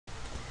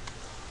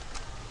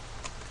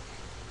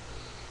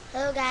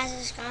Hello guys,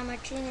 this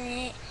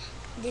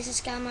is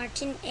Kyle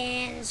Martin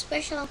and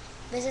special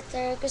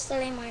visitor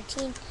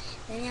Martin.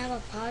 Then we have a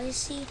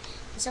policy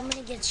when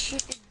somebody gets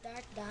shoot with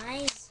dark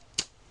dies.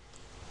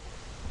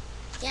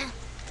 Yeah.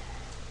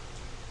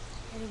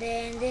 And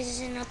then this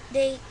is an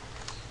update.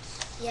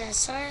 Yeah,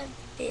 sorry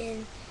I've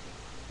been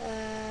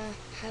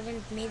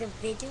haven't made a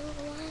video in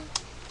a while.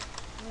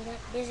 I got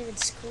busy with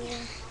school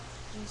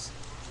and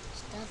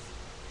stuff.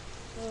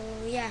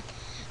 So yeah,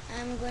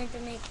 I'm going to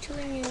make 2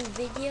 new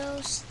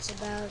videos. It's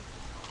about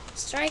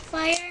Strike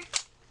Fire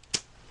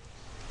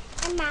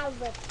and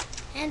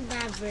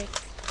Maverick.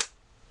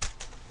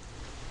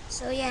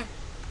 So yeah,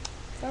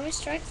 for my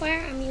Strike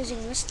Fire, I'm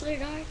using Whistler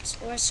darts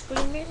or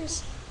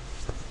Screamers.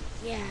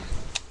 Yeah,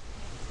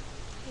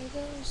 here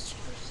goes.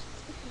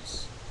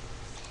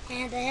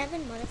 And I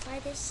haven't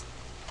modified this.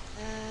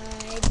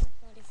 I don't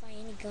modify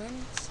any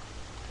guns.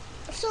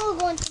 So we're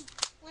going to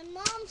my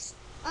mom's,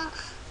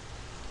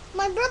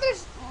 my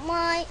brother's,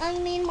 my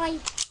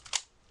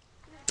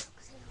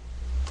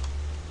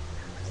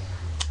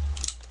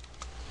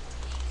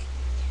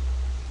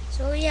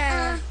So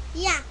yeah.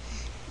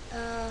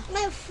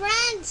 My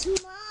friend's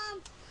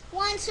mom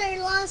wants her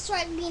long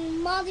strike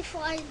being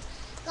modified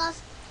because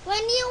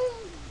when you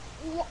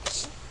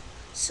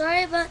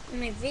Sorry about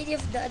my video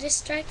of the other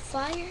Strike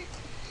Fire.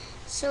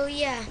 So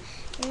yeah,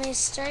 my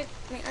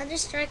other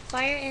Strike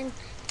Fire and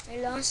my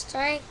long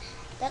strike,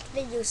 that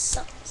video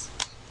sucks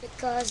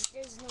because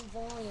there's no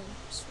volume.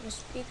 So my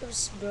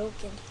speaker's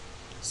broken.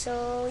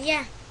 So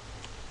yeah,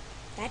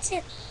 that's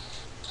it.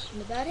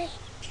 About it.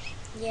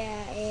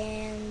 Yeah,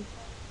 and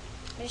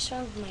there's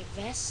one of my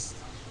vest.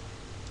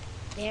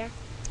 There.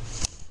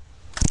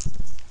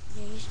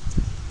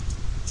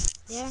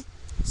 There.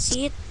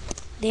 See it?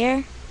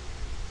 There.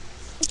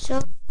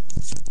 So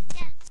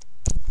yeah.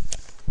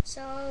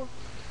 So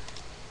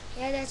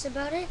yeah, that's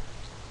about it.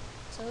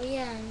 So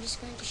yeah, I'm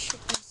just going to shoot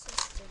my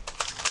sister.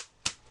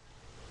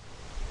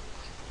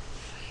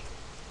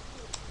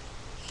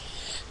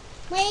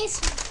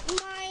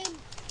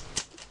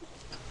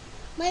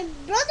 My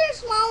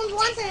brother's mom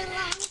wants her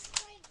long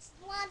strikes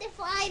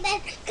modified that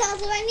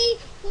because when he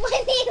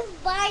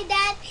buy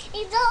that,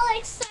 he's all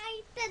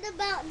excited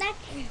about that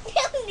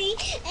candy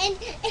and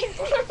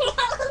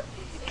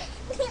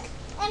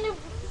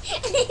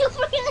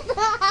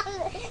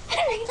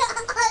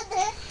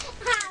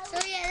So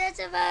yeah, that's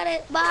about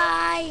it.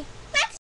 Bye.